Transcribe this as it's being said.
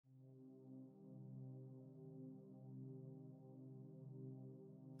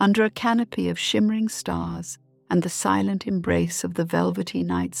Under a canopy of shimmering stars and the silent embrace of the velvety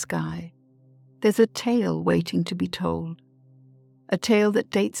night sky, there's a tale waiting to be told. A tale that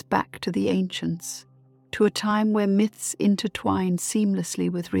dates back to the ancients, to a time where myths intertwined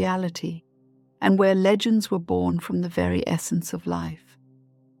seamlessly with reality, and where legends were born from the very essence of life.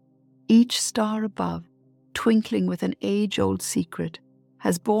 Each star above, twinkling with an age-old secret,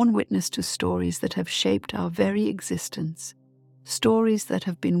 has borne witness to stories that have shaped our very existence, stories that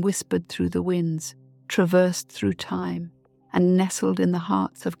have been whispered through the winds, traversed through time, and nestled in the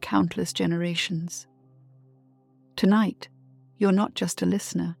hearts of countless generations. Tonight, you're not just a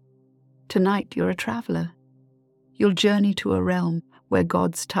listener. Tonight, you're a traveler. You'll journey to a realm where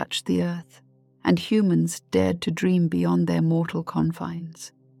gods touched the earth, and humans dared to dream beyond their mortal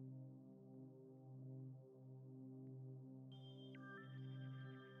confines.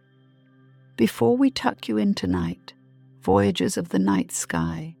 Before we tuck you in tonight, voyagers of the night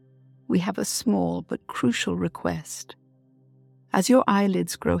sky, we have a small but crucial request. As your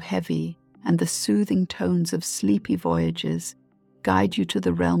eyelids grow heavy and the soothing tones of sleepy voyagers guide you to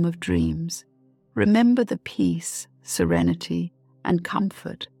the realm of dreams, remember the peace, serenity, and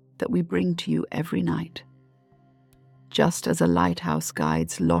comfort that we bring to you every night. Just as a lighthouse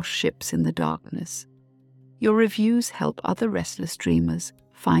guides lost ships in the darkness, your reviews help other restless dreamers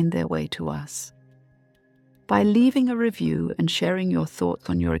find their way to us. By leaving a review and sharing your thoughts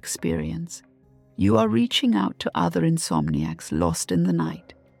on your experience, you are reaching out to other insomniacs lost in the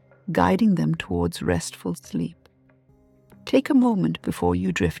night, guiding them towards restful sleep. Take a moment before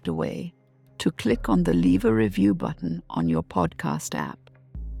you drift away to click on the Leave a Review button on your podcast app.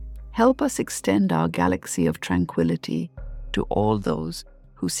 Help us extend our galaxy of tranquility to all those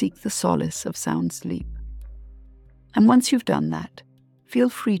who seek the solace of sound sleep. And once you've done that, feel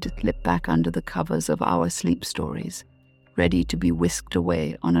free to slip back under the covers of our sleep stories, ready to be whisked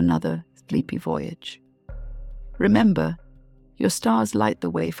away on another sleepy voyage. Remember, your stars light the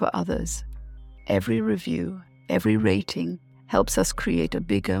way for others. Every review, every rating helps us create a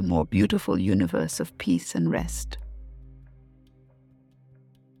bigger, more beautiful universe of peace and rest.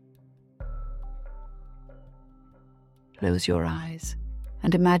 Close your eyes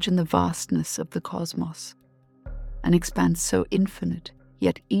and imagine the vastness of the cosmos, an expanse so infinite,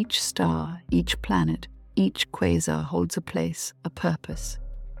 yet each star, each planet, each quasar holds a place, a purpose.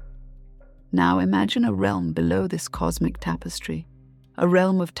 Now imagine a realm below this cosmic tapestry, a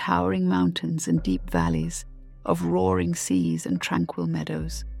realm of towering mountains and deep valleys, of roaring seas and tranquil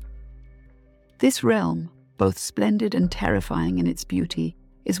meadows. This realm, both splendid and terrifying in its beauty,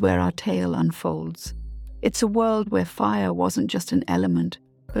 is where our tale unfolds. It's a world where fire wasn't just an element,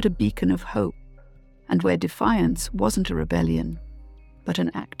 but a beacon of hope, and where defiance wasn't a rebellion, but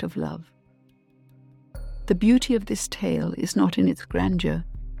an act of love. The beauty of this tale is not in its grandeur,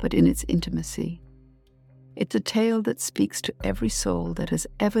 but in its intimacy. It's a tale that speaks to every soul that has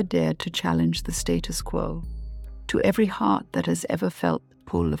ever dared to challenge the status quo, to every heart that has ever felt the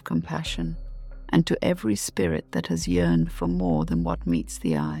pull of compassion, and to every spirit that has yearned for more than what meets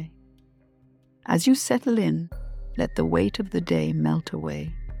the eye. As you settle in, let the weight of the day melt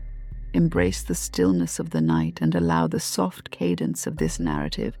away. Embrace the stillness of the night and allow the soft cadence of this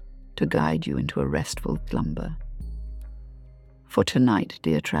narrative to guide you into a restful slumber. For tonight,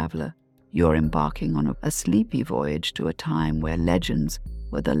 dear traveler, you're embarking on a sleepy voyage to a time where legends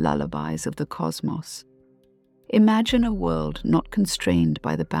were the lullabies of the cosmos. Imagine a world not constrained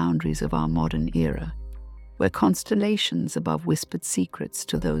by the boundaries of our modern era, where constellations above whispered secrets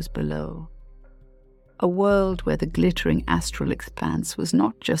to those below. A world where the glittering astral expanse was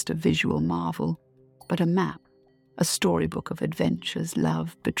not just a visual marvel, but a map, a storybook of adventures,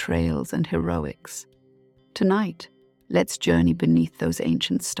 love, betrayals, and heroics. Tonight, let's journey beneath those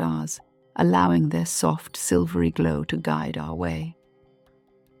ancient stars, allowing their soft, silvery glow to guide our way.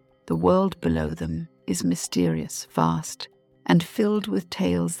 The world below them is mysterious, vast, and filled with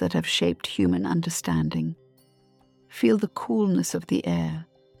tales that have shaped human understanding. Feel the coolness of the air,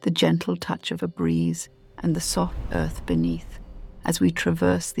 the gentle touch of a breeze, and the soft earth beneath, as we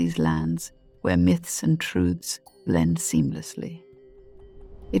traverse these lands where myths and truths blend seamlessly.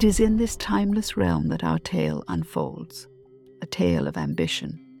 It is in this timeless realm that our tale unfolds, a tale of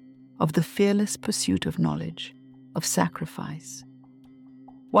ambition, of the fearless pursuit of knowledge, of sacrifice.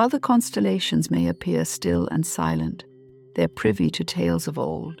 While the constellations may appear still and silent, they're privy to tales of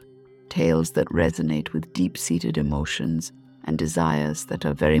old, tales that resonate with deep-seated emotions and desires that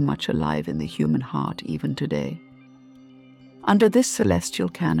are very much alive in the human heart even today. Under this celestial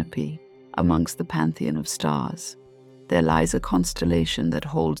canopy, amongst the pantheon of stars, there lies a constellation that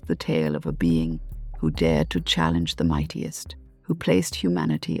holds the tale of a being who dared to challenge the mightiest, who placed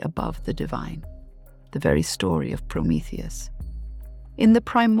humanity above the divine, the very story of Prometheus. In the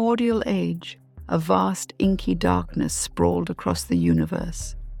primordial age, a vast inky darkness sprawled across the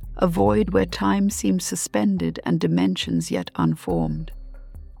universe, a void where time seemed suspended and dimensions yet unformed.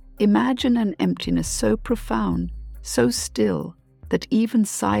 Imagine an emptiness so profound, so still, that even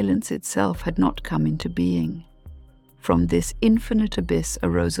silence itself had not come into being. From this infinite abyss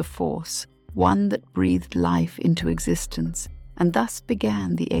arose a force, one that breathed life into existence, and thus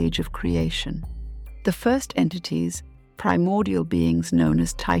began the age of creation. The first entities, primordial beings known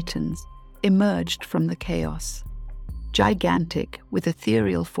as Titans, emerged from the chaos. Gigantic, with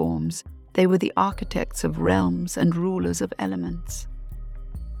ethereal forms, they were the architects of realms and rulers of elements.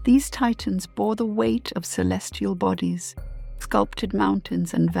 These Titans bore the weight of celestial bodies, sculpted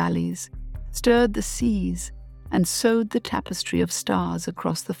mountains and valleys, stirred the seas, and sewed the tapestry of stars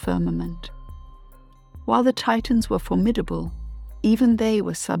across the firmament. While the Titans were formidable, even they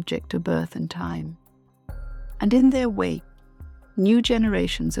were subject to birth and time. And in their wake, new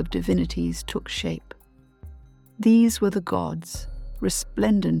generations of divinities took shape. These were the gods,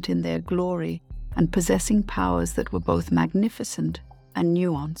 resplendent in their glory and possessing powers that were both magnificent and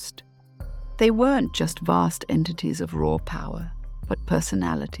nuanced. They weren't just vast entities of raw power, but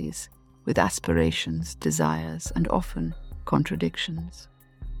personalities with aspirations, desires, and often contradictions.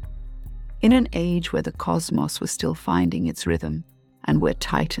 In an age where the cosmos was still finding its rhythm and where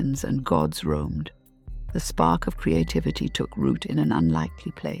titans and gods roamed, the spark of creativity took root in an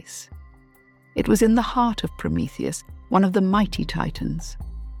unlikely place. It was in the heart of Prometheus, one of the mighty titans.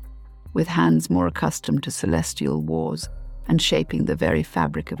 With hands more accustomed to celestial wars and shaping the very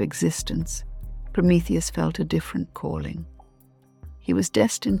fabric of existence, Prometheus felt a different calling. He was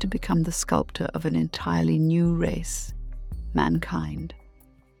destined to become the sculptor of an entirely new race, mankind.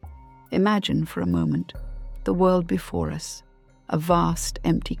 Imagine for a moment the world before us, a vast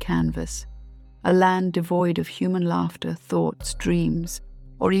empty canvas, a land devoid of human laughter, thoughts, dreams,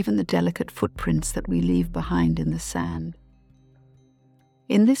 or even the delicate footprints that we leave behind in the sand.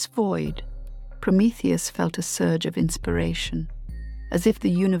 In this void, Prometheus felt a surge of inspiration, as if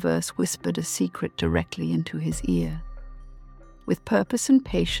the universe whispered a secret directly into his ear. With purpose and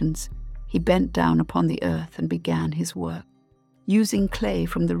patience, he bent down upon the earth and began his work. Using clay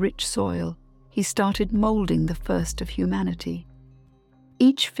from the rich soil, he started molding the first of humanity.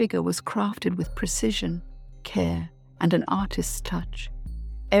 Each figure was crafted with precision, care, and an artist's touch.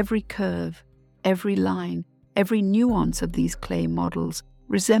 Every curve, every line, every nuance of these clay models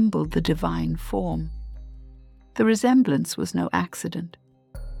resembled the divine form. The resemblance was no accident.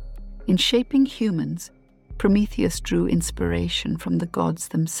 In shaping humans, Prometheus drew inspiration from the gods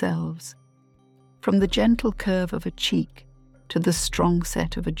themselves. From the gentle curve of a cheek to the strong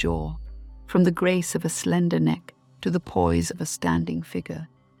set of a jaw, from the grace of a slender neck to the poise of a standing figure,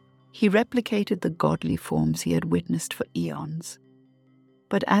 he replicated the godly forms he had witnessed for eons.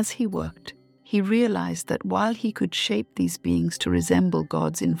 But as he worked, he realized that while he could shape these beings to resemble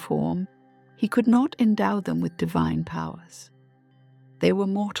gods in form, he could not endow them with divine powers. They were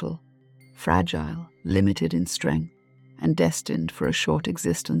mortal, fragile, limited in strength, and destined for a short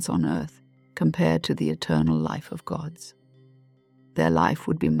existence on earth compared to the eternal life of gods. Their life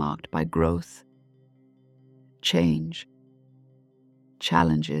would be marked by growth, change,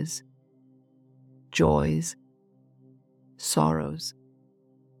 challenges, joys, sorrows,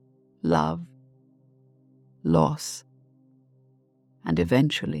 love, loss, and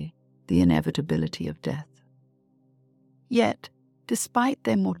eventually the inevitability of death. Yet, despite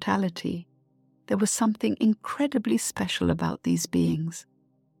their mortality, there was something incredibly special about these beings.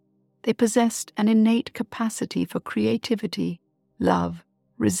 They possessed an innate capacity for creativity, love,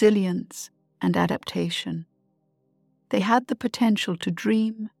 resilience, and adaptation. They had the potential to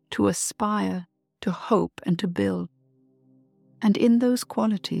dream, to aspire, to hope, and to build. And in those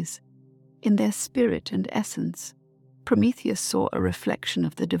qualities, in their spirit and essence, Prometheus saw a reflection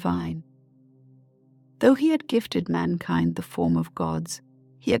of the divine. Though he had gifted mankind the form of gods,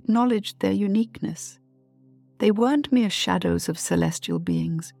 he acknowledged their uniqueness. They weren't mere shadows of celestial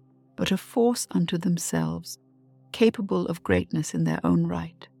beings, but a force unto themselves, capable of greatness in their own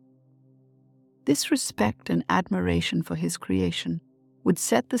right. This respect and admiration for his creation would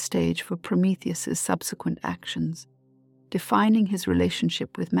set the stage for Prometheus's subsequent actions, defining his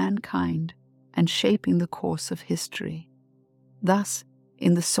relationship with mankind and shaping the course of history. Thus,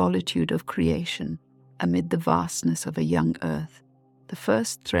 in the solitude of creation, amid the vastness of a young earth, the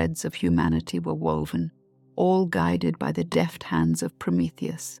first threads of humanity were woven, all guided by the deft hands of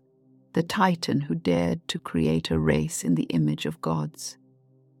Prometheus, the Titan who dared to create a race in the image of gods.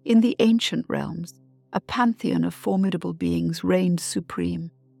 In the ancient realms, A pantheon of formidable beings reigned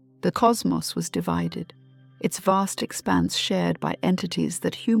supreme. The cosmos was divided, its vast expanse shared by entities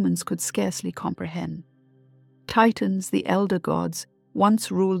that humans could scarcely comprehend. Titans, the elder gods,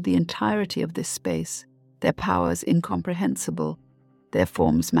 once ruled the entirety of this space, their powers incomprehensible, their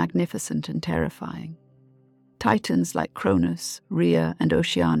forms magnificent and terrifying. Titans like Cronus, Rhea, and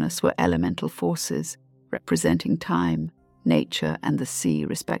Oceanus were elemental forces, representing time, nature, and the sea,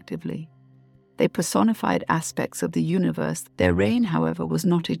 respectively. They personified aspects of the universe. Their reign, however, was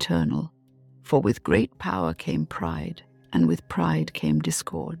not eternal, for with great power came pride, and with pride came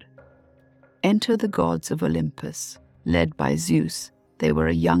discord. Enter the gods of Olympus. Led by Zeus, they were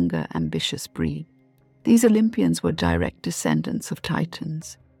a younger, ambitious breed. These Olympians were direct descendants of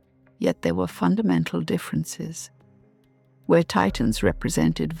Titans, yet there were fundamental differences. Where Titans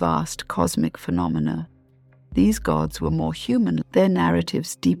represented vast cosmic phenomena, these gods were more human, their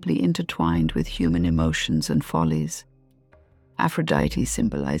narratives deeply intertwined with human emotions and follies. Aphrodite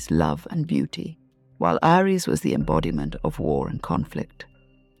symbolized love and beauty, while Ares was the embodiment of war and conflict.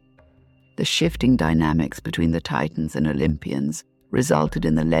 The shifting dynamics between the Titans and Olympians resulted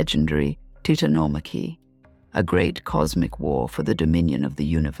in the legendary Titanomachy, a great cosmic war for the dominion of the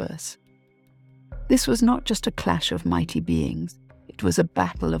universe. This was not just a clash of mighty beings, it was a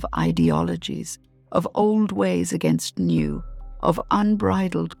battle of ideologies, of old ways against new, of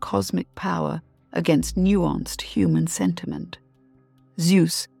unbridled cosmic power against nuanced human sentiment.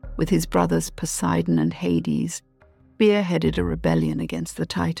 Zeus, with his brothers Poseidon and Hades, spearheaded a rebellion against the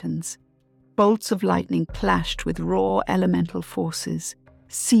Titans. Bolts of lightning clashed with raw elemental forces,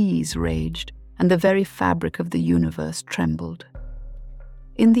 seas raged, and the very fabric of the universe trembled.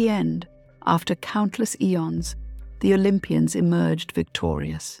 In the end, after countless eons, the Olympians emerged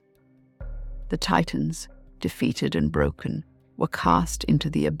victorious. The Titans, defeated and broken, were cast into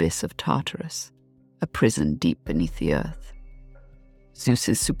the abyss of Tartarus, a prison deep beneath the earth.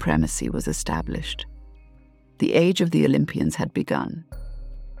 Zeus's supremacy was established. The age of the Olympians had begun.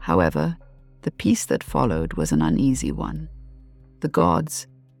 However, the peace that followed was an uneasy one. The gods,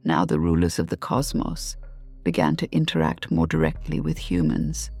 now the rulers of the cosmos, began to interact more directly with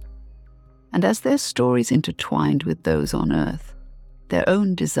humans. And as their stories intertwined with those on Earth, their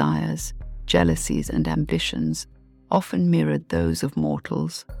own desires, jealousies, and ambitions often mirrored those of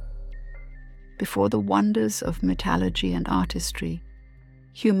mortals. Before the wonders of metallurgy and artistry,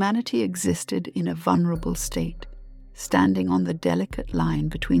 humanity existed in a vulnerable state, standing on the delicate line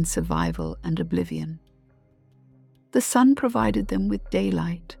between survival and oblivion. The sun provided them with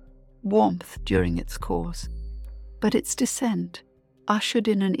daylight, warmth during its course, but its descent ushered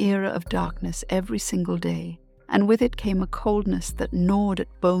in an era of darkness every single day, and with it came a coldness that gnawed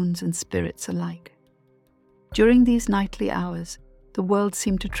at bones and spirits alike. During these nightly hours, the world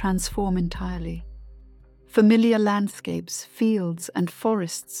seemed to transform entirely. Familiar landscapes, fields, and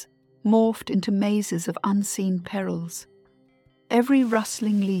forests morphed into mazes of unseen perils. Every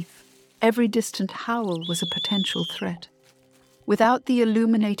rustling leaf, every distant howl was a potential threat. Without the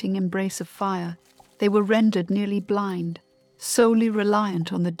illuminating embrace of fire, they were rendered nearly blind, solely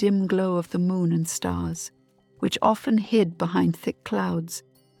reliant on the dim glow of the moon and stars, which often hid behind thick clouds,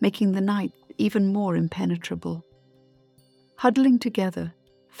 making the night even more impenetrable. Huddling together,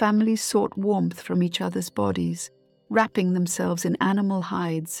 families sought warmth from each other's bodies, wrapping themselves in animal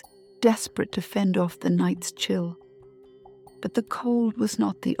hides, desperate to fend off the night's chill. But the cold was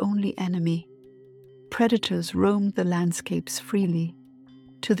not the only enemy. Predators roamed the landscapes freely.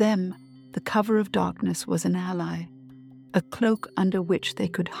 To them, the cover of darkness was an ally, a cloak under which they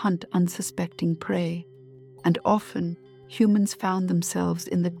could hunt unsuspecting prey, and often humans found themselves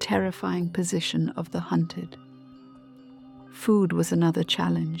in the terrifying position of the hunted. Food was another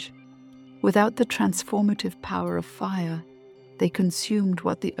challenge. Without the transformative power of fire, they consumed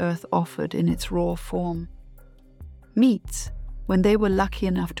what the earth offered in its raw form. Meats, when they were lucky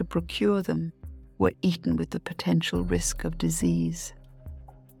enough to procure them, were eaten with the potential risk of disease.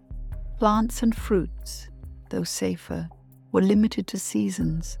 Plants and fruits, though safer, were limited to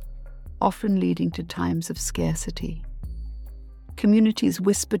seasons, often leading to times of scarcity. Communities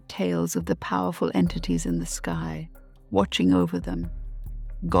whispered tales of the powerful entities in the sky, watching over them,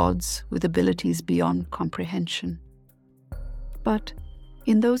 gods with abilities beyond comprehension. But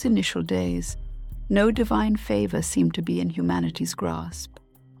in those initial days, no divine favor seemed to be in humanity's grasp.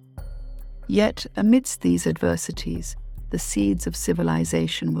 Yet, amidst these adversities, the seeds of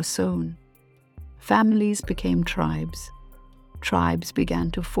civilization were sown. Families became tribes. Tribes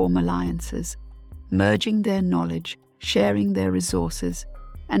began to form alliances, merging their knowledge, sharing their resources,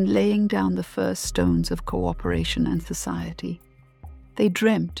 and laying down the first stones of cooperation and society. They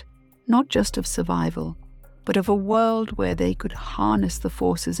dreamt, not just of survival, but of a world where they could harness the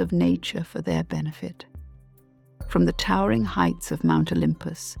forces of nature for their benefit. From the towering heights of Mount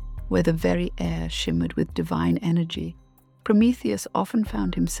Olympus, where the very air shimmered with divine energy, Prometheus often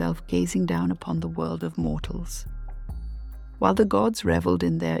found himself gazing down upon the world of mortals. While the gods reveled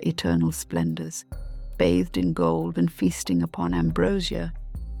in their eternal splendors, bathed in gold and feasting upon ambrosia,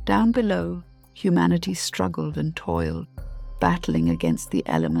 down below, humanity struggled and toiled, battling against the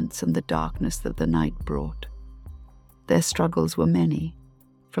elements and the darkness that the night brought. Their struggles were many,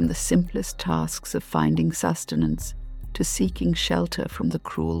 from the simplest tasks of finding sustenance to seeking shelter from the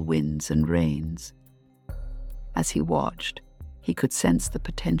cruel winds and rains. As he watched, he could sense the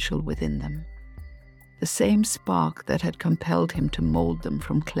potential within them. The same spark that had compelled him to mold them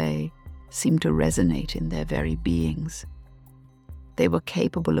from clay seemed to resonate in their very beings. They were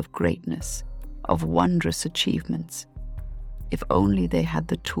capable of greatness, of wondrous achievements, if only they had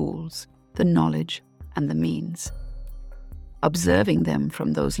the tools, the knowledge, and the means. Observing them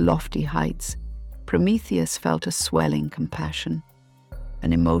from those lofty heights, Prometheus felt a swelling compassion,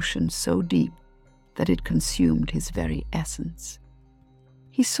 an emotion so deep that it consumed his very essence.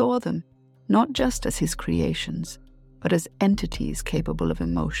 He saw them not just as his creations, but as entities capable of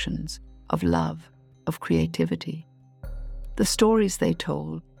emotions, of love, of creativity. The stories they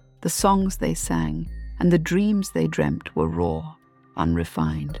told, the songs they sang, and the dreams they dreamt were raw,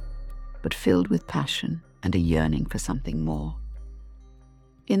 unrefined, but filled with passion and a yearning for something more.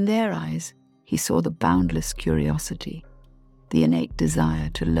 In their eyes, he saw the boundless curiosity, the innate desire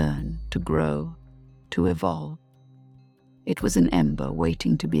to learn, to grow, to evolve. It was an ember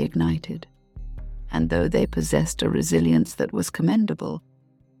waiting to be ignited, and though they possessed a resilience that was commendable,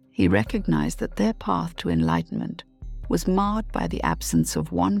 he recognized that their path to enlightenment was marred by the absence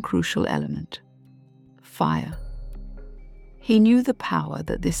of one crucial element: fire. He knew the power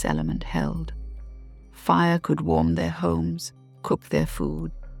that this element held. Fire could warm their homes, cook their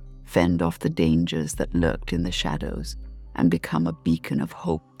food, fend off the dangers that lurked in the shadows, and become a beacon of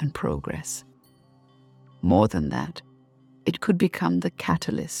hope and progress. More than that, it could become the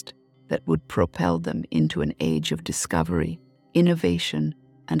catalyst that would propel them into an age of discovery, innovation,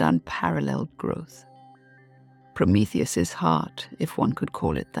 and unparalleled growth. Prometheus's heart, if one could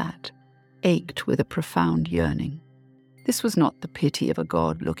call it that, ached with a profound yearning. This was not the pity of a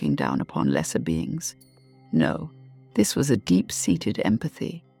god looking down upon lesser beings. No, this was a deep-seated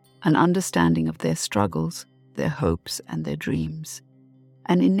empathy, an understanding of their struggles, their hopes, and their dreams,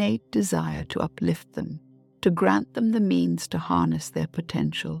 an innate desire to uplift them, to grant them the means to harness their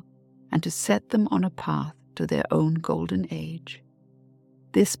potential, and to set them on a path to their own golden age.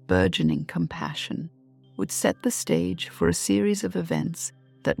 This burgeoning compassion would set the stage for a series of events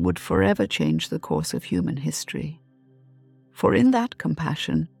that would forever change the course of human history. For in that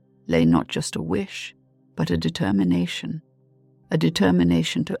compassion lay not just a wish, but a determination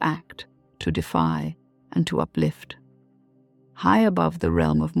to act, to defy, and to uplift. High above the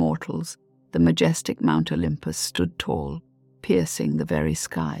realm of mortals, the majestic Mount Olympus stood tall, piercing the very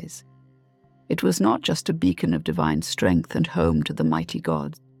skies. It was not just a beacon of divine strength and home to the mighty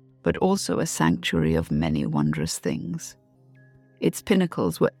gods, but also a sanctuary of many wondrous things. Its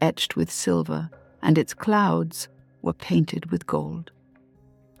pinnacles were etched with silver, and its clouds were painted with gold.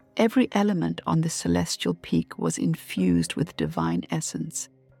 Every element on this celestial peak was infused with divine essence,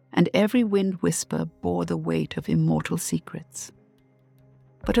 and every wind whisper bore the weight of immortal secrets.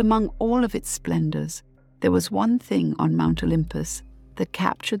 But among all of its splendors, there was one thing on Mount Olympus that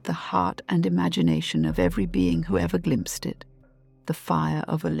captured the heart and imagination of every being who ever glimpsed it: the fire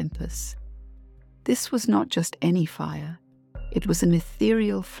of Olympus. This was not just any fire. It was an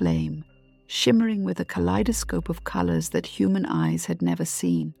ethereal flame, shimmering with a kaleidoscope of colors that human eyes had never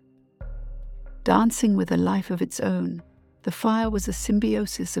seen. Dancing with a life of its own, the fire was a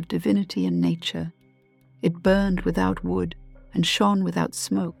symbiosis of divinity and nature. It burned without wood and shone without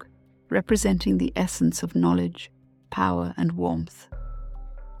smoke, representing the essence of knowledge, power, and warmth.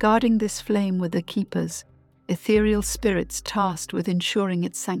 Guarding this flame were the keepers, ethereal spirits tasked with ensuring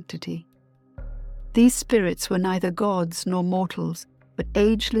its sanctity. These spirits were neither gods nor mortals, but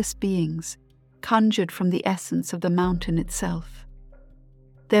ageless beings, conjured from the essence of the mountain itself.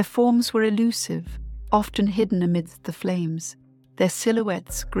 Their forms were elusive, often hidden amidst the flames, their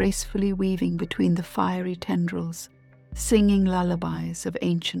silhouettes gracefully weaving between the fiery tendrils, singing lullabies of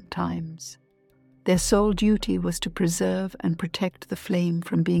ancient times. Their sole duty was to preserve and protect the flame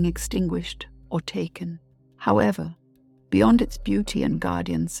from being extinguished or taken. However, beyond its beauty and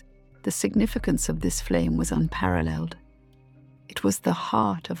guardians, the significance of this flame was unparalleled. It was the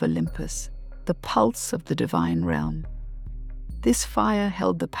heart of Olympus, the pulse of the divine realm. This fire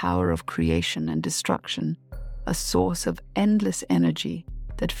held the power of creation and destruction, a source of endless energy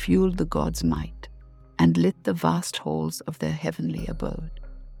that fueled the gods' might and lit the vast halls of their heavenly abode.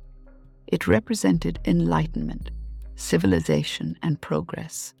 It represented enlightenment, civilization, and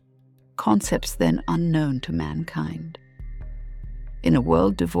progress, concepts then unknown to mankind. In a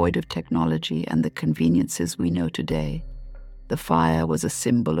world devoid of technology and the conveniences we know today, the fire was a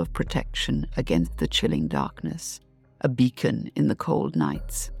symbol of protection against the chilling darkness, a beacon in the cold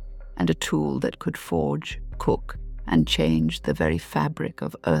nights, and a tool that could forge, cook, and change the very fabric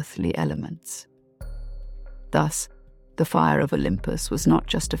of earthly elements. Thus, the fire of Olympus was not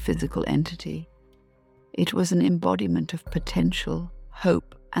just a physical entity. It was an embodiment of potential,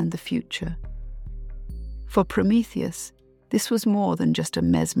 hope, and the future. For Prometheus, this was more than just a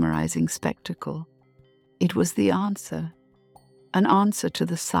mesmerizing spectacle. It was the answer, an answer to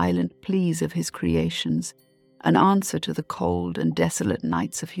the silent pleas of his creations, an answer to the cold and desolate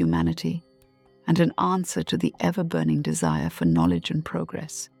nights of humanity, and an answer to the ever-burning desire for knowledge and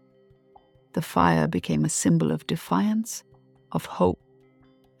progress. The fire became a symbol of defiance, of hope,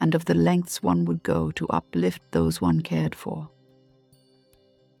 and of the lengths one would go to uplift those one cared for.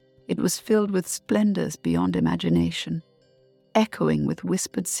 It was filled with splendors beyond imagination, echoing with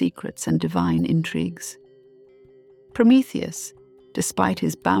whispered secrets and divine intrigues. Prometheus, despite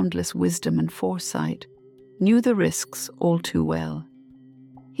his boundless wisdom and foresight, knew the risks all too well.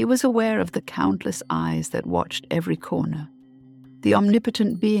 He was aware of the countless eyes that watched every corner, the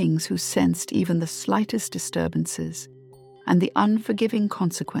omnipotent beings who sensed even the slightest disturbances, and the unforgiving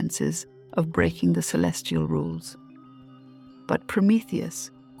consequences of breaking the celestial rules. But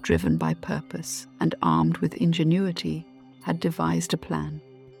Prometheus, driven by purpose and armed with ingenuity, had devised a plan.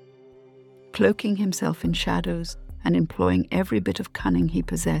 Cloaking himself in shadows and employing every bit of cunning he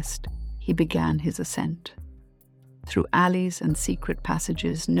possessed, he began his ascent. Through alleys and secret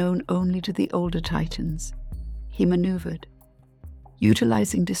passages known only to the older Titans, he maneuvered,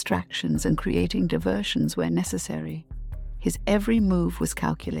 utilizing distractions and creating diversions where necessary. His every move was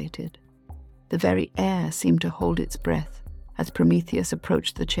calculated. The very air seemed to hold its breath as Prometheus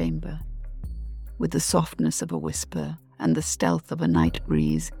approached the chamber. With the softness of a whisper and the stealth of a night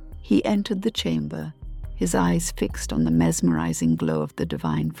breeze, he entered the chamber, his eyes fixed on the mesmerizing glow of the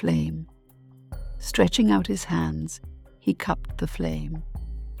divine flame. Stretching out his hands, he cupped the flame.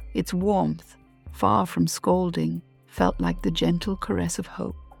 Its warmth, far from scalding, felt like the gentle caress of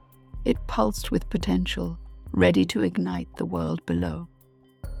hope. It pulsed with potential, ready to ignite the world below.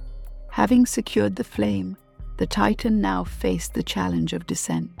 Having secured the flame, the Titan now faced the challenge of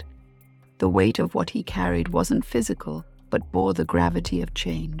descent. The weight of what he carried wasn't physical, but bore the gravity of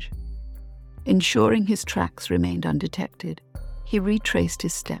change. Ensuring his tracks remained undetected, he retraced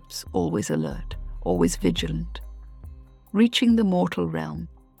his steps, always alert, always vigilant. Reaching the mortal realm,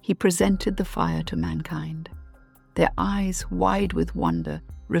 he presented the fire to mankind. Their eyes, wide with wonder,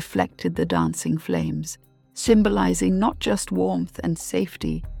 reflected the dancing flames, symbolizing not just warmth and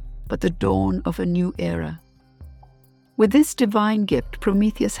safety, but the dawn of a new era. With this divine gift,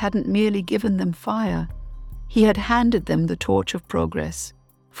 Prometheus hadn't merely given them fire, he had handed them the torch of progress,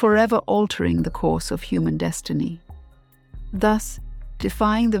 forever altering the course of human destiny. Thus,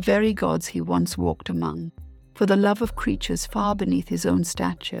 defying the very gods he once walked among, for the love of creatures far beneath his own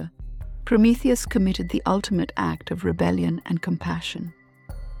stature, Prometheus committed the ultimate act of rebellion and compassion.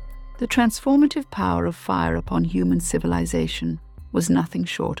 The transformative power of fire upon human civilization was nothing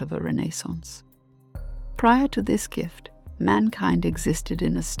short of a renaissance. Prior to this gift, mankind existed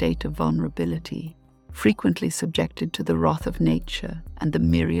in a state of vulnerability, frequently subjected to the wrath of nature and the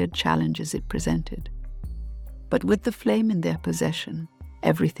myriad challenges it presented. But with the flame in their possession,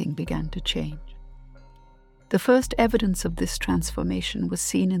 everything began to change. The first evidence of this transformation was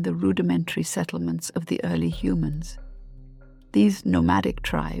seen in the rudimentary settlements of the early humans. These nomadic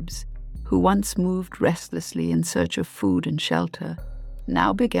tribes, who once moved restlessly in search of food and shelter,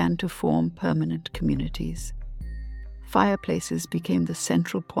 now began to form permanent communities. Fireplaces became the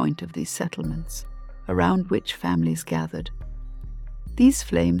central point of these settlements, around which families gathered. These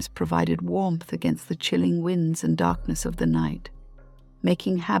flames provided warmth against the chilling winds and darkness of the night,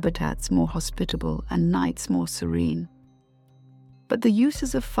 making habitats more hospitable and nights more serene. But the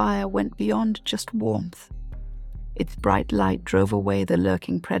uses of fire went beyond just warmth. Its bright light drove away the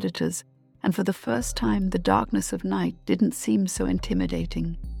lurking predators, and for the first time the darkness of night didn't seem so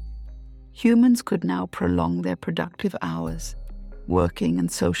intimidating. Humans could now prolong their productive hours, working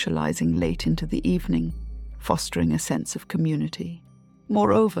and socializing late into the evening, fostering a sense of community.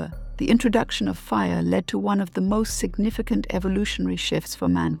 Moreover, the introduction of fire led to one of the most significant evolutionary shifts for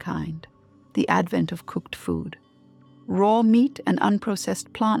mankind, the advent of cooked food. Raw meat and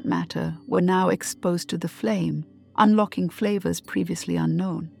unprocessed plant matter were now exposed to the flame, unlocking flavors previously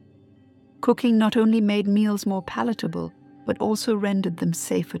unknown. Cooking not only made meals more palatable, but also rendered them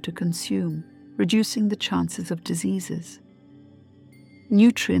safer to consume, reducing the chances of diseases.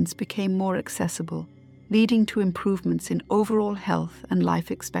 Nutrients became more accessible, leading to improvements in overall health and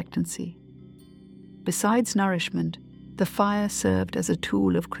life expectancy. Besides nourishment, the fire served as a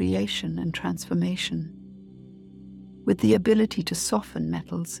tool of creation and transformation. With the ability to soften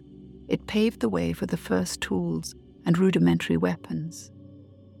metals, it paved the way for the first tools and rudimentary weapons.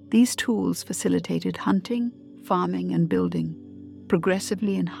 These tools facilitated hunting, farming, and building,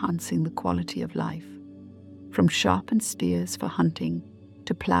 progressively enhancing the quality of life. From sharpened spears for hunting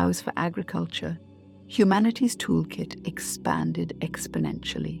to plows for agriculture, humanity's toolkit expanded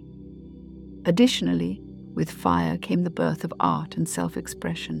exponentially. Additionally, with fire came the birth of art and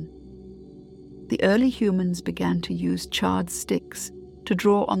self-expression. The early humans began to use charred sticks to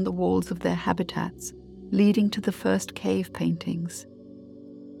draw on the walls of their habitats, leading to the first cave paintings.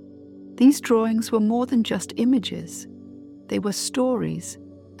 These drawings were more than just images. They were stories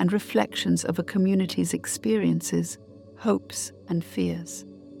and reflections of a community's experiences, hopes, and fears.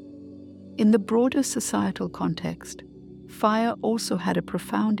 In the broader societal context, fire also had a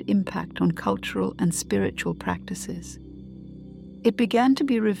profound impact on cultural and spiritual practices. It began to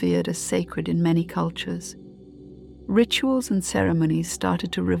be revered as sacred in many cultures. Rituals and ceremonies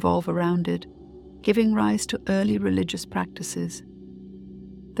started to revolve around it, giving rise to early religious practices.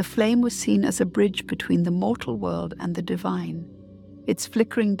 The flame was seen as a bridge between the mortal world and the divine, its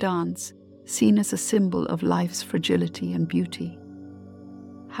flickering dance seen as a symbol of life's fragility and beauty.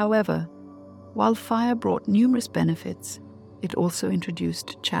 However, while fire brought numerous benefits, it also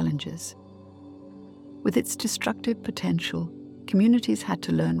introduced challenges. With its destructive potential, communities had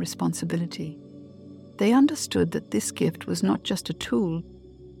to learn responsibility. They understood that this gift was not just a tool,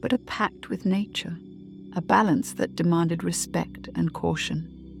 but a pact with nature, a balance that demanded respect and caution.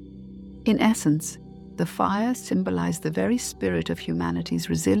 In essence, the fire symbolized the very spirit of humanity's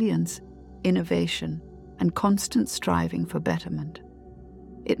resilience, innovation, and constant striving for betterment.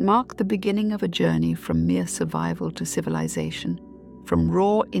 It marked the beginning of a journey from mere survival to civilization, from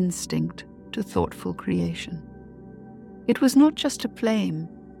raw instinct to thoughtful creation. It was not just a flame,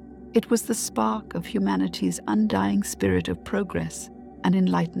 it was the spark of humanity's undying spirit of progress and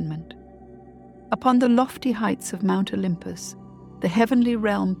enlightenment. Upon the lofty heights of Mount Olympus, the heavenly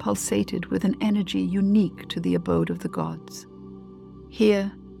realm pulsated with an energy unique to the abode of the gods.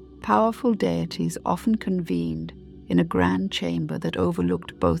 Here, powerful deities often convened in a grand chamber that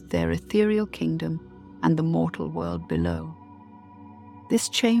overlooked both their ethereal kingdom and the mortal world below. This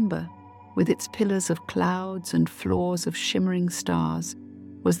chamber, with its pillars of clouds and floors of shimmering stars,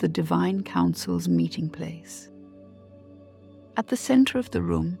 was the divine council's meeting place. At the center of the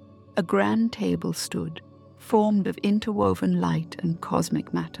room, a grand table stood, formed of interwoven light and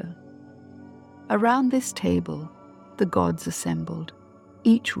cosmic matter. Around this table, the gods assembled,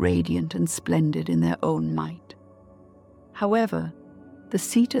 each radiant and splendid in their own might. However, the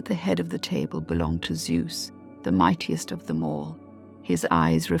seat at the head of the table belonged to Zeus, the mightiest of them all, his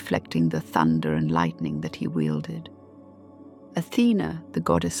eyes reflecting the thunder and lightning that he wielded. Athena, the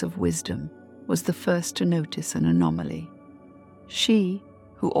goddess of wisdom, was the first to notice an anomaly. She,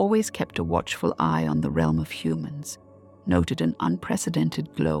 who always kept a watchful eye on the realm of humans, noted an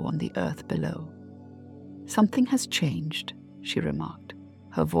unprecedented glow on the earth below. "Something has changed," she remarked,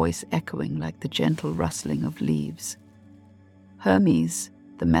 her voice echoing like the gentle rustling of leaves. Hermes,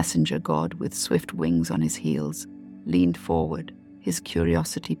 the messenger god with swift wings on his heels, leaned forward, his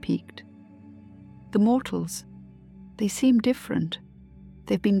curiosity piqued. "The mortals, they seem different.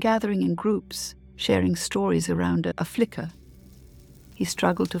 They've been gathering in groups, sharing stories around a flicker." He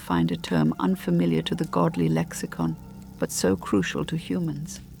struggled to find a term unfamiliar to the godly lexicon, but so crucial to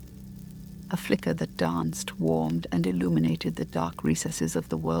humans. A flicker that danced, warmed, and illuminated the dark recesses of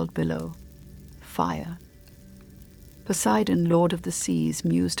the world below. Fire. Poseidon, lord of the seas,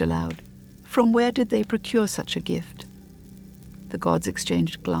 mused aloud. From where did they procure such a gift? The gods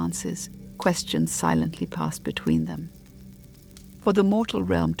exchanged glances, questions silently passed between them. For the mortal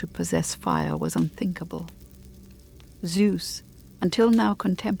realm to possess fire was unthinkable. Zeus, until now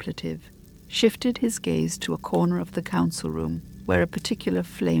contemplative, shifted his gaze to a corner of the council room where a particular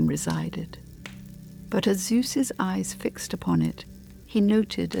flame resided. But as Zeus's eyes fixed upon it, he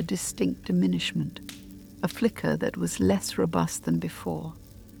noted a distinct diminishment, a flicker that was less robust than before.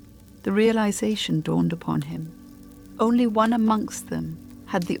 The realization dawned upon him. Only one amongst them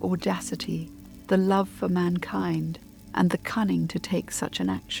had the audacity, the love for mankind, and the cunning to take such an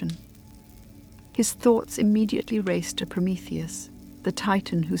action. His thoughts immediately raced to Prometheus, the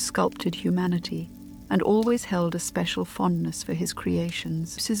titan who sculpted humanity and always held a special fondness for his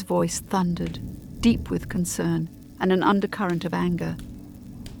creations. His voice thundered, deep with concern and an undercurrent of anger.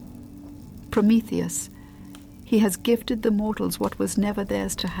 Prometheus, he has gifted the mortals what was never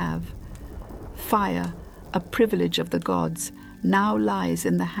theirs to have. Fire, a privilege of the gods, now lies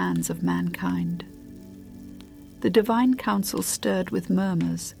in the hands of mankind. The divine council stirred with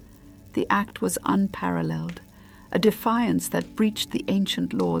murmurs. The act was unparalleled, a defiance that breached the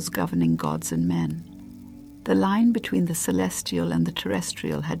ancient laws governing gods and men. The line between the celestial and the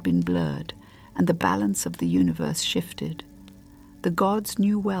terrestrial had been blurred, and the balance of the universe shifted. The gods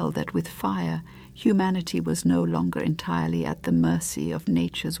knew well that with fire, humanity was no longer entirely at the mercy of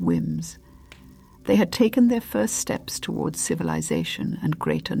nature's whims. They had taken their first steps towards civilization and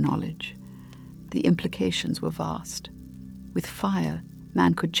greater knowledge. The implications were vast. With fire,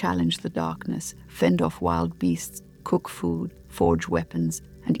 man could challenge the darkness, fend off wild beasts, cook food, forge weapons,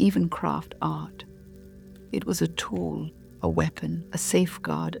 and even craft art. It was a tool, a weapon, a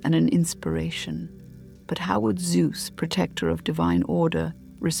safeguard, and an inspiration. But how would Zeus, protector of divine order,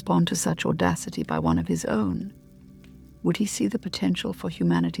 respond to such audacity by one of his own? Would he see the potential for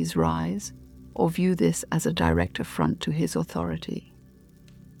humanity's rise, or view this as a direct affront to his authority?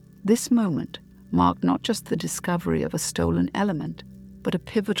 This moment marked not just the discovery of a stolen element, but a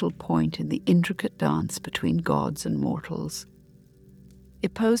pivotal point in the intricate dance between gods and mortals.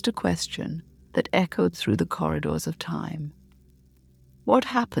 It posed a question that echoed through the corridors of time. What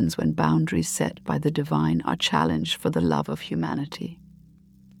happens when boundaries set by the divine are challenged for the love of humanity?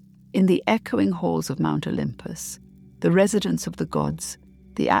 In the echoing halls of Mount Olympus, the residence of the gods,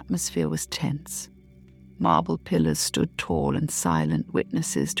 the atmosphere was tense. Marble pillars stood tall and silent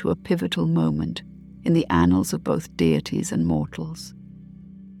witnesses to a pivotal moment in the annals of both deities and mortals.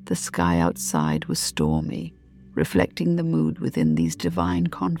 The sky outside was stormy, reflecting the mood within these divine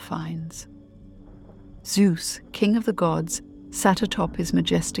confines. Zeus, king of the gods, sat atop his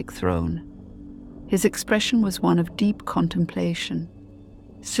majestic throne. His expression was one of deep contemplation.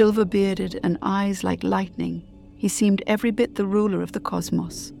 Silver-bearded and eyes like lightning, he seemed every bit the ruler of the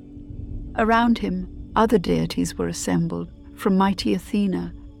cosmos. Around him, other deities were assembled, from mighty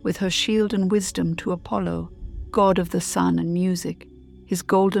Athena, with her shield and wisdom, to Apollo, god of the sun and music, his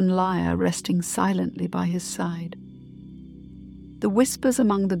golden lyre resting silently by his side. The whispers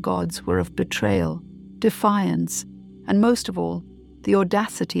among the gods were of betrayal, defiance, and most of all, the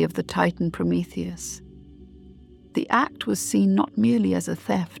audacity of the titan Prometheus. The act was seen not merely as a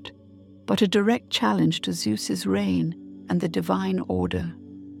theft, but a direct challenge to Zeus's reign and the divine order.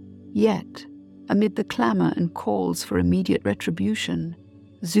 Yet, amid the clamor and calls for immediate retribution,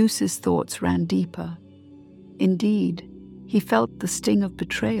 Zeus's thoughts ran deeper. Indeed, he felt the sting of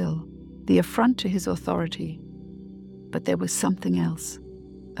betrayal, the affront to his authority. But there was something else,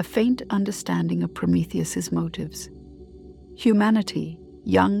 a faint understanding of Prometheus's motives. Humanity,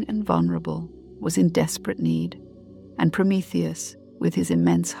 young and vulnerable, was in desperate need, and Prometheus, with his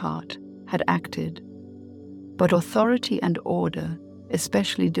immense heart, had acted. But authority and order,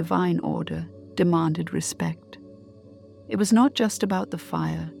 especially divine order, demanded respect. It was not just about the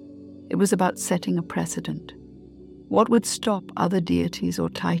fire, it was about setting a precedent. What would stop other deities or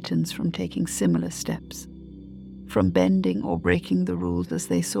titans from taking similar steps, from bending or breaking the rules as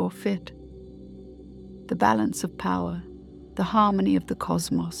they saw fit? The balance of power, the harmony of the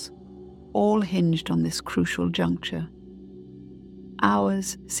cosmos, all hinged on this crucial juncture.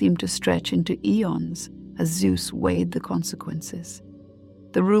 Hours seemed to stretch into eons as Zeus weighed the consequences.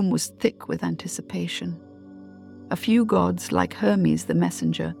 The room was thick with anticipation. A few gods, like Hermes the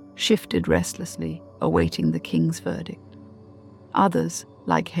messenger, shifted restlessly, awaiting the king's verdict. Others,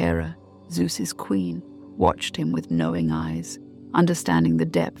 like Hera, Zeus's queen, watched him with knowing eyes, understanding the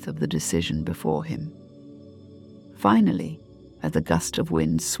depth of the decision before him. Finally, as the gust of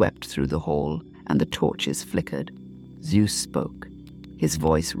wind swept through the hall and the torches flickered, Zeus spoke, his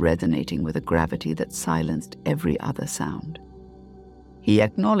voice resonating with a gravity that silenced every other sound. He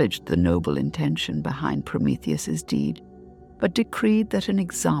acknowledged the noble intention behind Prometheus's deed, but decreed that an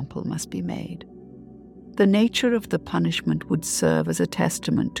example must be made. The nature of the punishment would serve as a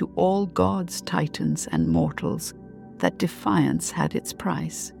testament to all gods, titans, and mortals that defiance had its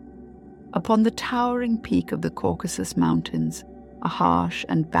price. Upon the towering peak of the Caucasus Mountains, a harsh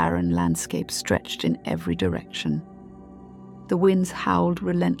and barren landscape stretched in every direction. The winds howled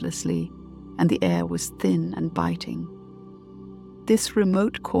relentlessly, and the air was thin and biting. This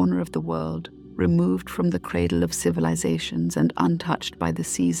remote corner of the world, removed from the cradle of civilizations and untouched by the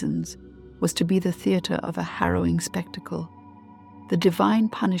seasons, was to be the theater of a harrowing spectacle, the divine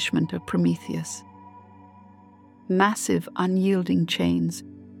punishment of Prometheus, massive, unyielding chains,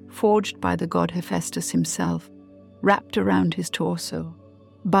 forged by the god Hephaestus himself, wrapped around his torso,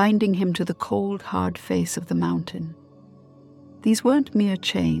 binding him to the cold, hard face of the mountain. These weren't mere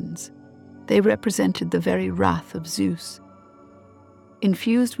chains. They represented the very wrath of Zeus.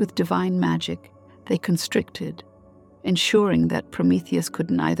 Infused with divine magic, they constricted, ensuring that Prometheus could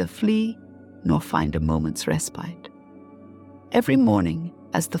neither flee nor find a moment's respite. Every morning,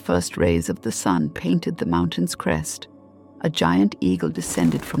 as the first rays of the sun painted the mountain's crest, a giant eagle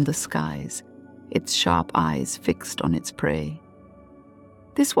descended from the skies, its sharp eyes fixed on its prey.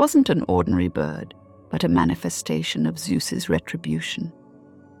 This wasn't an ordinary bird, but a manifestation of Zeus's retribution.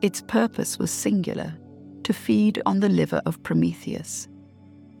 Its purpose was singular, to feed on the liver of Prometheus.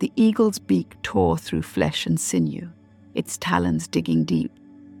 The eagle's beak tore through flesh and sinew, its talons digging deep,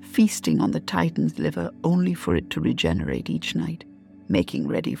 feasting on the titan's liver only for it to regenerate each night, making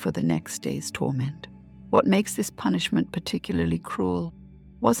ready for the next day's torment. What makes this punishment particularly cruel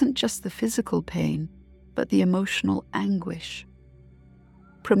wasn't just the physical pain, but the emotional anguish.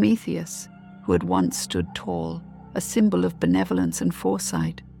 Prometheus, who had once stood tall, a symbol of benevolence and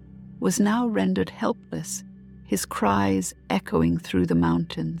foresight, was now rendered helpless, his cries echoing through the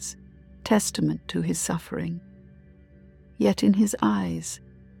mountains, testament to his suffering. Yet in his eyes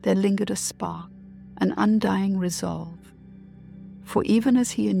there lingered a spark, an undying resolve. For even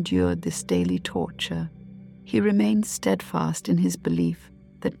as he endured this daily torture, he remained steadfast in his belief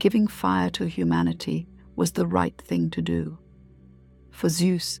that giving fire to humanity was the right thing to do. For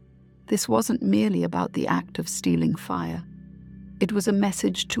Zeus, this wasn't merely about the act of stealing fire. It was a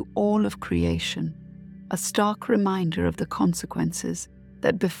message to all of creation, a stark reminder of the consequences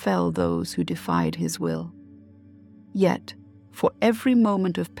that befell those who defied his will. Yet, for every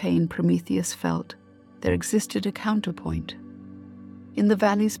moment of pain Prometheus felt, there existed a counterpoint. In the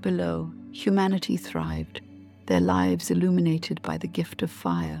valleys below, humanity thrived, their lives illuminated by the gift of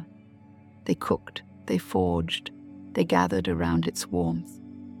fire. They cooked, they forged, they gathered around its warmth,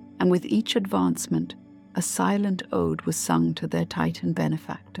 and with each advancement, a silent ode was sung to their Titan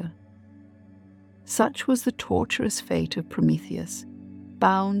benefactor. Such was the torturous fate of Prometheus,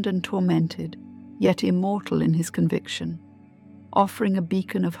 bound and tormented, yet immortal in his conviction, offering a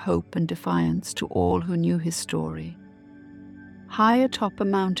beacon of hope and defiance to all who knew his story. High atop a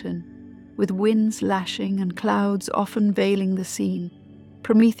mountain, with winds lashing and clouds often veiling the scene,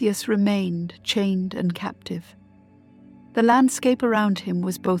 Prometheus remained chained and captive. The landscape around him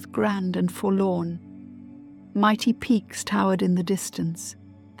was both grand and forlorn. Mighty peaks towered in the distance,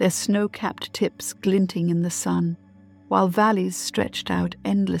 their snow-capped tips glinting in the sun, while valleys stretched out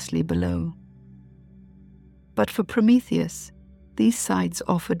endlessly below. But for Prometheus, these sights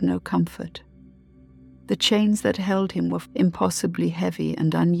offered no comfort. The chains that held him were impossibly heavy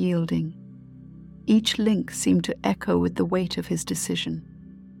and unyielding. Each link seemed to echo with the weight of his decision,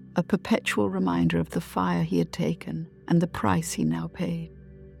 a perpetual reminder of the fire he had taken and the price he now paid.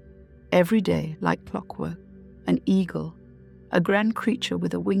 Every day, like clockwork, an eagle, a grand creature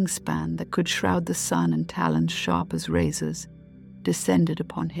with a wingspan that could shroud the sun and talons sharp as razors, descended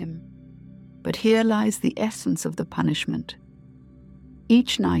upon him. But here lies the essence of the punishment.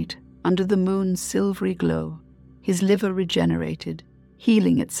 Each night, under the moon's silvery glow, his liver regenerated,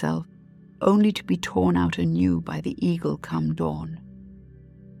 healing itself, only to be torn out anew by the eagle come dawn.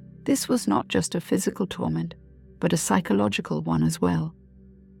 This was not just a physical torment, but a psychological one as well.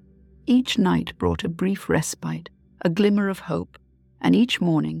 Each night brought a brief respite, a glimmer of hope, and each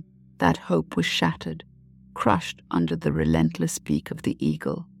morning that hope was shattered, crushed under the relentless beak of the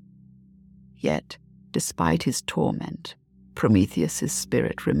eagle. Yet, despite his torment, Prometheus's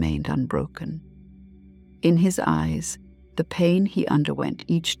spirit remained unbroken. In his eyes, the pain he underwent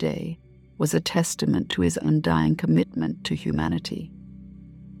each day was a testament to his undying commitment to humanity.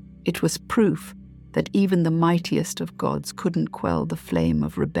 It was proof that even the mightiest of gods couldn't quell the flame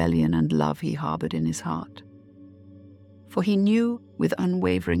of rebellion and love he harbored in his heart. For he knew with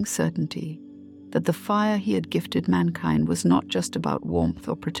unwavering certainty that the fire he had gifted mankind was not just about warmth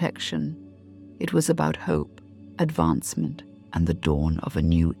or protection. It was about hope, advancement, and the dawn of a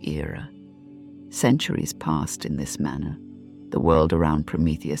new era. Centuries passed in this manner. The world around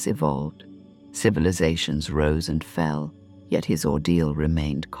Prometheus evolved. Civilizations rose and fell, yet his ordeal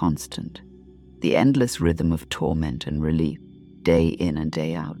remained constant. The endless rhythm of torment and relief, day in and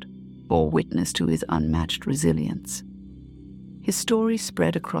day out, bore witness to his unmatched resilience. His story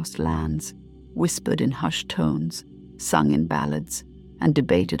spread across lands, whispered in hushed tones, sung in ballads, and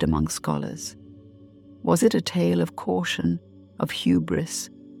debated among scholars. Was it a tale of caution, of hubris,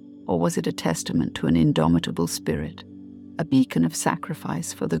 or was it a testament to an indomitable spirit, a beacon of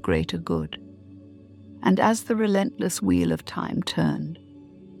sacrifice for the greater good? And as the relentless wheel of time turned,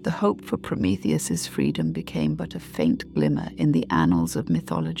 the hope for Prometheus's freedom became but a faint glimmer in the annals of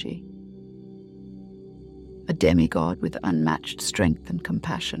mythology. A demigod with unmatched strength and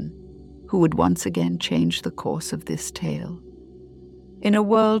compassion, who would once again change the course of this tale. In a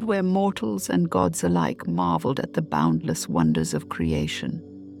world where mortals and gods alike marveled at the boundless wonders of creation,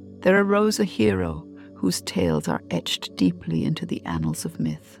 there arose a hero whose tales are etched deeply into the annals of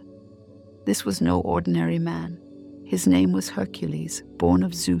myth. This was no ordinary man. His name was Hercules, born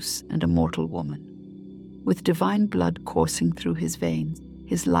of Zeus and a mortal woman. With divine blood coursing through his veins,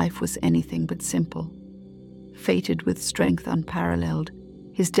 his life was anything but simple. Fated with strength unparalleled,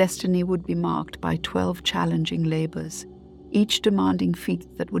 his destiny would be marked by 12 challenging labors, each demanding feats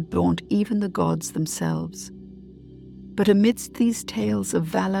that would daunt even the gods themselves. But amidst these tales of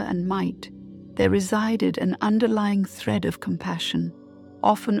valor and might, there resided an underlying thread of compassion,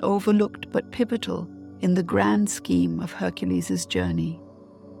 often overlooked but pivotal in the grand scheme of Hercules' journey.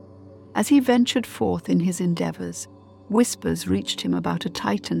 As he ventured forth in his endeavors, whispers reached him about a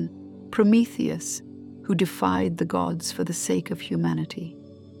titan, Prometheus, who defied the gods for the sake of humanity.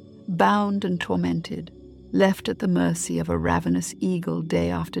 Bound and tormented, left at the mercy of a ravenous eagle day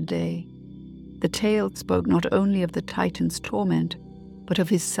after day, the tale spoke not only of the titan's torment, but of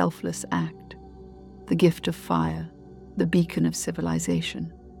his selfless act, the gift of fire, the beacon of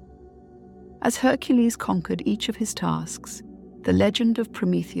civilization. As Hercules conquered each of his tasks, the legend of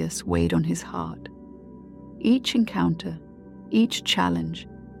Prometheus weighed on his heart. Each encounter, each challenge,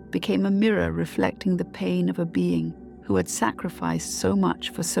 became a mirror reflecting the pain of a being who had sacrificed so much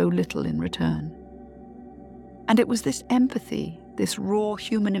for so little in return. And it was this empathy, this raw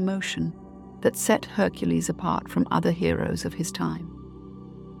human emotion, that set Hercules apart from other heroes of his time.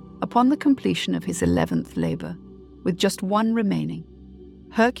 Upon the completion of his 11th labor, with just one remaining,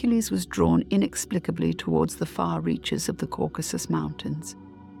 Hercules was drawn inexplicably towards the far reaches of the Caucasus Mountains.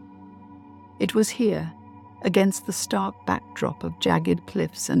 It was here, against the stark backdrop of jagged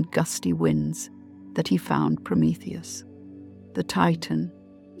cliffs and gusty winds, that he found Prometheus. The Titan,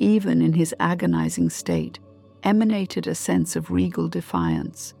 even in his agonizing state, emanated a sense of regal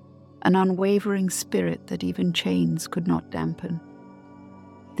defiance, an unwavering spirit that even chains could not dampen.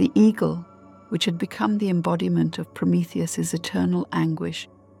 The eagle, which had become the embodiment of Prometheus's eternal anguish,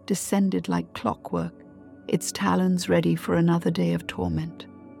 descended like clockwork, its talons ready for another day of torment.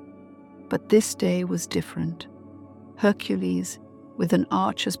 But this day was different. Hercules, with an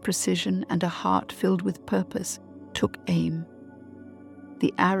archer's precision and a heart filled with purpose, took aim.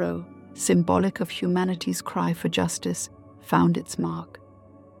 The arrow, symbolic of humanity's cry for justice, found its mark.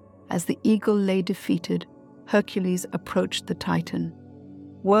 As the eagle lay defeated, Hercules approached the Titan.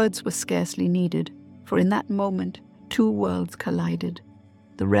 Words were scarcely needed, for in that moment, two worlds collided,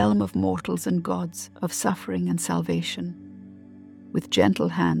 the realm of mortals and gods, of suffering and salvation. With gentle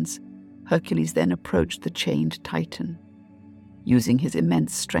hands, Hercules then approached the chained Titan. Using his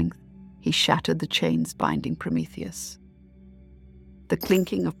immense strength, he shattered the chains binding Prometheus. The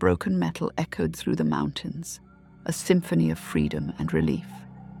clinking of broken metal echoed through the mountains, a symphony of freedom and relief.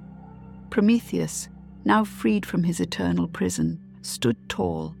 Prometheus, now freed from his eternal prison, stood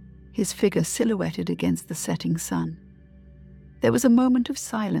tall, his figure silhouetted against the setting sun. There was a moment of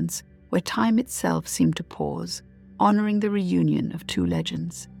silence where time itself seemed to pause, honoring the reunion of two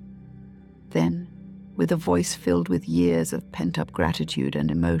legends. Then, with a voice filled with years of pent-up gratitude and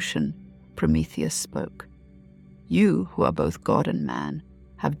emotion, Prometheus spoke. "You, who are both God and man,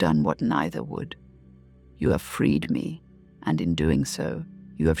 have done what neither would. You have freed me, and in doing so,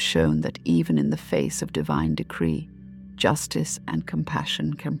 you have shown that even in the face of divine decree, justice and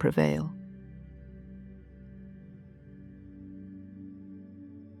compassion can prevail."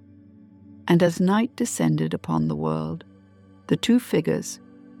 And as night descended upon the world, the two figures,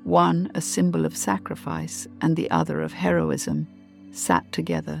 one a symbol of sacrifice and the other of heroism, sat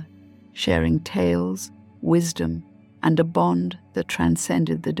together, sharing tales, wisdom, and a bond that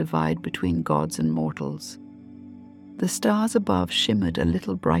transcended the divide between gods and mortals. The stars above shimmered a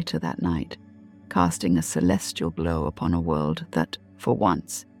little brighter that night, casting a celestial glow upon a world that, for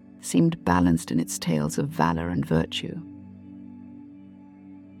once, seemed balanced in its tales of valor and virtue.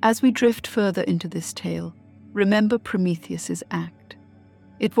 As we drift further into this tale, remember Prometheus's act.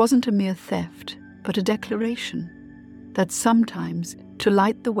 It wasn't a mere theft, but a declaration that sometimes, to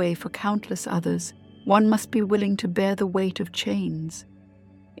light the way for countless others, one must be willing to bear the weight of chains.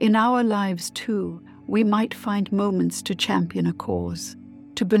 In our lives, too, we might find moments to champion a cause,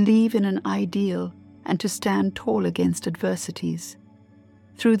 to believe in an ideal, and to stand tall against adversities.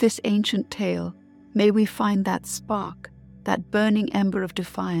 Through this ancient tale, may we find that spark, that burning ember of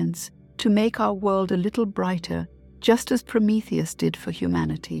defiance, to make our world a little brighter, just as Prometheus did for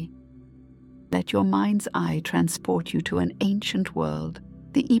humanity. Let your mind's eye transport you to an ancient world,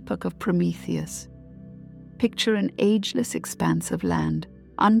 the epoch of Prometheus. Picture an ageless expanse of land,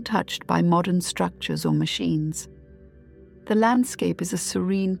 untouched by modern structures or machines. The landscape is a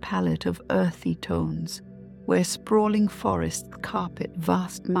serene palette of earthy tones, where sprawling forests carpet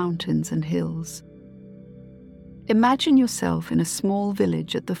vast mountains and hills. Imagine yourself in a small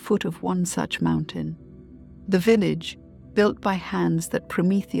village at the foot of one such mountain. The village, built by hands that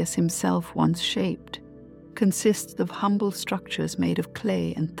Prometheus himself once shaped, consists of humble structures made of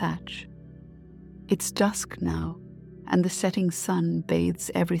clay and thatch. It's dusk now, and the setting sun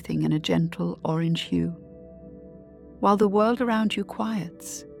bathes everything in a gentle orange hue. While the world around you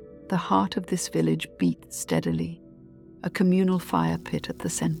quiets, the heart of this village beats steadily, a communal fire pit at the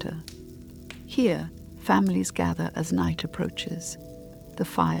center. Here, families gather as night approaches. The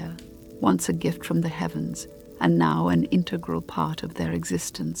fire, once a gift from the heavens, and now an integral part of their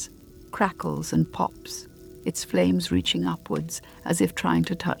existence, crackles and pops, its flames reaching upwards as if trying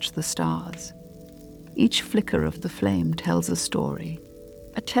to touch the stars. Each flicker of the flame tells a story,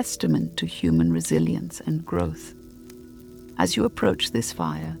 a testament to human resilience and growth. As you approach this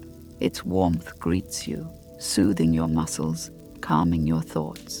fire, its warmth greets you, soothing your muscles, calming your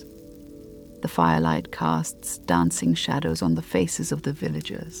thoughts. The firelight casts dancing shadows on the faces of the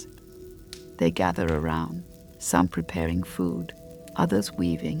villagers. They gather around, some preparing food, others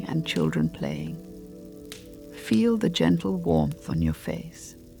weaving, and children playing. Feel the gentle warmth on your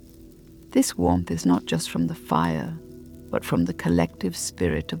face. This warmth is not just from the fire, but from the collective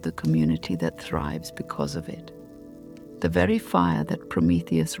spirit of the community that thrives because of it. The very fire that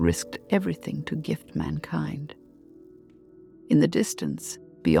Prometheus risked everything to gift mankind. In the distance,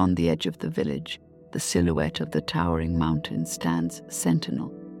 beyond the edge of the village, the silhouette of the towering mountain stands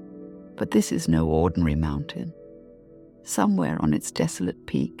sentinel. But this is no ordinary mountain. Somewhere on its desolate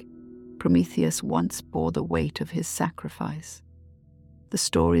peak, Prometheus once bore the weight of his sacrifice. The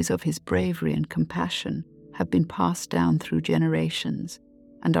stories of his bravery and compassion have been passed down through generations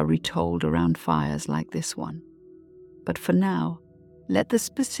and are retold around fires like this one. But for now, let the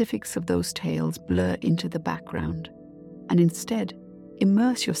specifics of those tales blur into the background, and instead,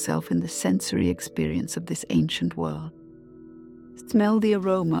 immerse yourself in the sensory experience of this ancient world. Smell the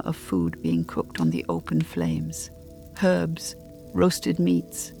aroma of food being cooked on the open flames, herbs, roasted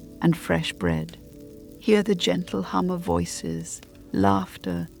meats, and fresh bread. Hear the gentle hum of voices,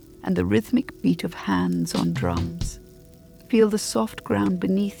 laughter, and the rhythmic beat of hands on drums. Feel the soft ground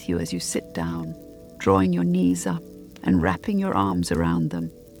beneath you as you sit down, drawing your knees up and wrapping your arms around them,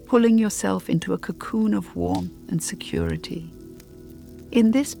 pulling yourself into a cocoon of warmth and security.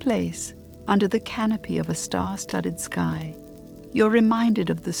 In this place, under the canopy of a star-studded sky, you're reminded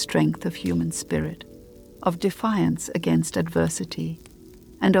of the strength of human spirit, of defiance against adversity,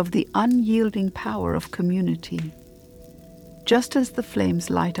 and of the unyielding power of community. Just as the flames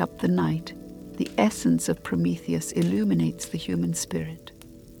light up the night, the essence of Prometheus illuminates the human spirit,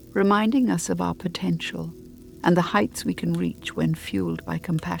 reminding us of our potential and the heights we can reach when fueled by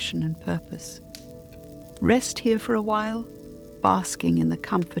compassion and purpose. Rest here for a while, basking in the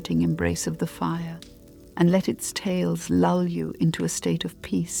comforting embrace of the fire, and let its tales lull you into a state of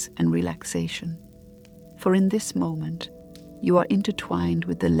peace and relaxation. For in this moment, you are intertwined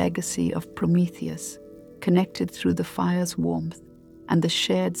with the legacy of Prometheus, connected through the fire's warmth and the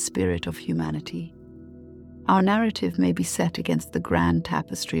shared spirit of humanity. Our narrative may be set against the grand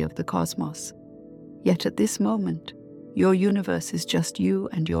tapestry of the cosmos, yet at this moment, your universe is just you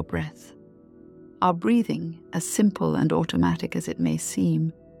and your breath. Our breathing, as simple and automatic as it may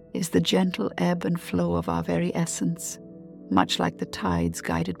seem, is the gentle ebb and flow of our very essence, much like the tides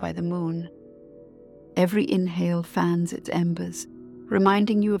guided by the moon. Every inhale fans its embers,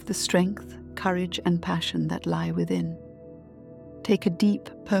 reminding you of the strength, courage, and passion that lie within. Take a deep,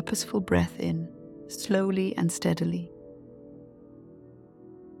 purposeful breath in, slowly and steadily.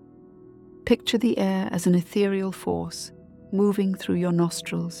 Picture the air as an ethereal force, moving through your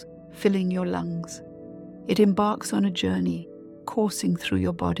nostrils, filling your lungs. It embarks on a journey, coursing through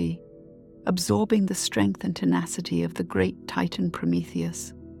your body, absorbing the strength and tenacity of the great Titan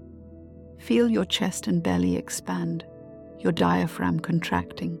Prometheus. Feel your chest and belly expand, your diaphragm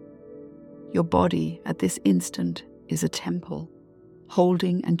contracting. Your body, at this instant, is a temple,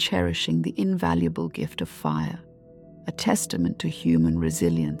 holding and cherishing the invaluable gift of fire, a testament to human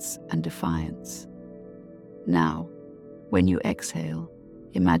resilience and defiance. Now, when you exhale,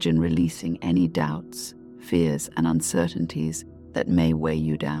 imagine releasing any doubts, fears, and uncertainties that may weigh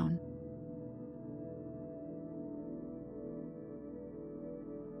you down.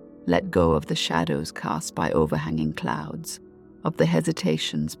 Let go of the shadows cast by overhanging clouds, of the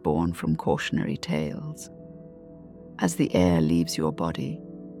hesitations born from cautionary tales. As the air leaves your body,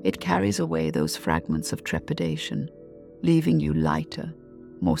 it carries away those fragments of trepidation, leaving you lighter,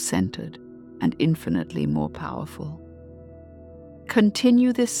 more centered, and infinitely more powerful.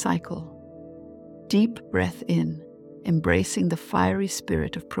 Continue this cycle. Deep breath in, embracing the fiery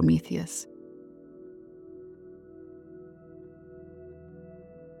spirit of Prometheus.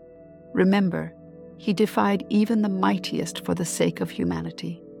 Remember, he defied even the mightiest for the sake of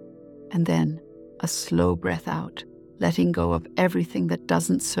humanity. And then, a slow breath out, letting go of everything that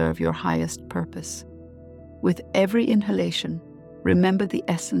doesn't serve your highest purpose. With every inhalation, remember the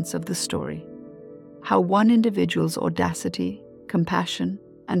essence of the story. How one individual's audacity, compassion,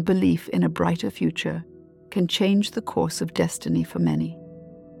 and belief in a brighter future can change the course of destiny for many.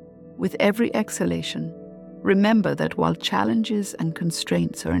 With every exhalation, remember that while challenges and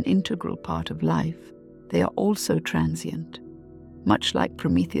constraints are an integral part of life, they are also transient. Much like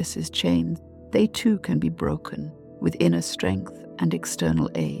Prometheus's chains, they too can be broken with inner strength and external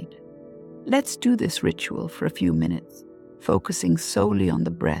aid. Let's do this ritual for a few minutes, focusing solely on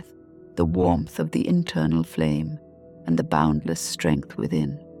the breath, the warmth of the internal flame, and the boundless strength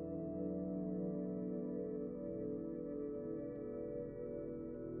within.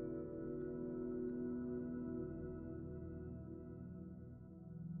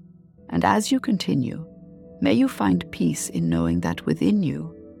 And as you continue, may you find peace in knowing that within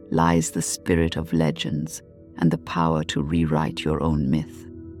you lies the spirit of legends and the power to rewrite your own myth.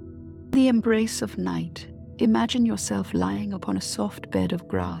 In the embrace of night, imagine yourself lying upon a soft bed of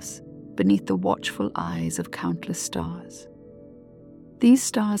grass beneath the watchful eyes of countless stars. These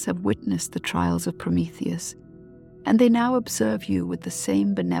stars have witnessed the trials of Prometheus, and they now observe you with the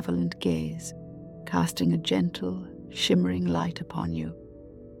same benevolent gaze, casting a gentle, shimmering light upon you.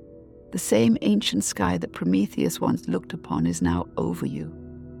 The same ancient sky that Prometheus once looked upon is now over you,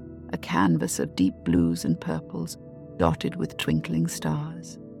 a canvas of deep blues and purples dotted with twinkling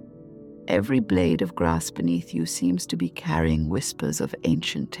stars. Every blade of grass beneath you seems to be carrying whispers of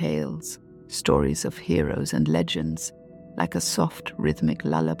ancient tales, stories of heroes and legends, like a soft rhythmic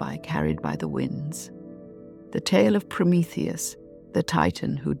lullaby carried by the winds. The tale of Prometheus, the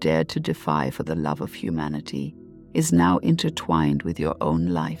titan who dared to defy for the love of humanity, is now intertwined with your own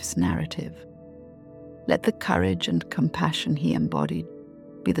life's narrative. Let the courage and compassion he embodied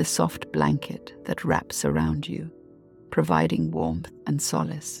be the soft blanket that wraps around you, providing warmth and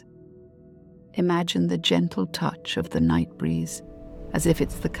solace. Imagine the gentle touch of the night breeze, as if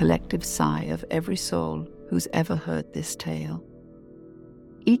it's the collective sigh of every soul who's ever heard this tale.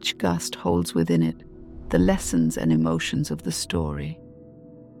 Each gust holds within it the lessons and emotions of the story,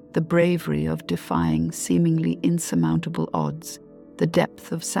 the bravery of defying seemingly insurmountable odds, the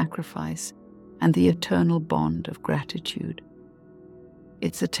depth of sacrifice, and the eternal bond of gratitude.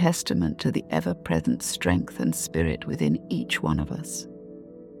 It's a testament to the ever-present strength and spirit within each one of us.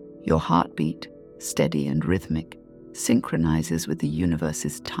 Your heartbeat, steady and rhythmic, synchronizes with the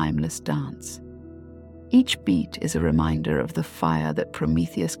universe's timeless dance. Each beat is a reminder of the fire that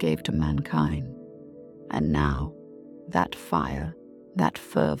Prometheus gave to mankind. And now, that fire, that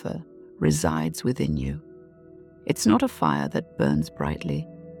fervor, resides within you. It's not a fire that burns brightly,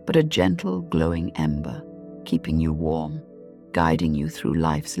 but a gentle, glowing ember, keeping you warm, guiding you through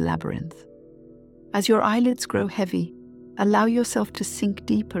life's labyrinth. As your eyelids grow heavy, allow yourself to sink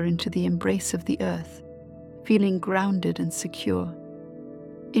deeper into the embrace of the earth, feeling grounded and secure.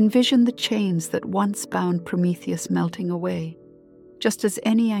 Envision the chains that once bound Prometheus melting away, just as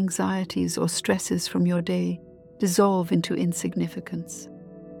any anxieties or stresses from your day dissolve into insignificance.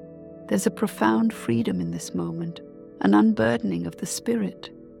 There's a profound freedom in this moment, an unburdening of the spirit.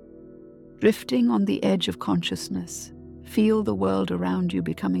 Drifting on the edge of consciousness, feel the world around you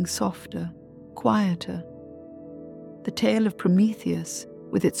becoming softer, quieter. The tale of Prometheus,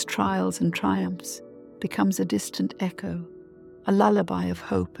 with its trials and triumphs, becomes a distant echo, a lullaby of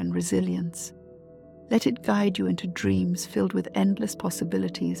hope and resilience. Let it guide you into dreams filled with endless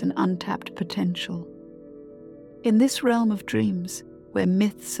possibilities and untapped potential. In this realm of dreams, where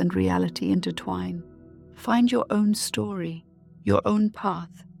myths and reality intertwine, find your own story, your own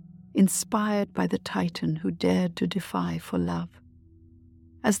path, inspired by the titan who dared to defy for love.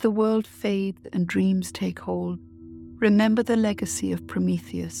 As the world fades and dreams take hold, remember the legacy of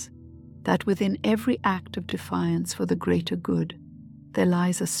Prometheus, that within every act of defiance for the greater good, there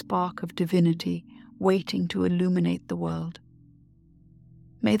lies a spark of divinity waiting to illuminate the world.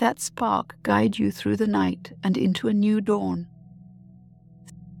 May that spark guide you through the night and into a new dawn.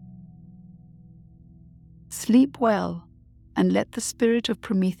 Sleep well, and let the spirit of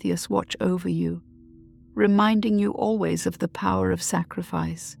Prometheus watch over you, reminding you always of the power of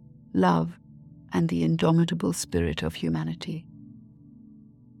sacrifice, love, and the indomitable spirit of humanity.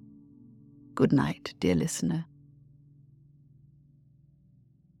 Good night, dear listener.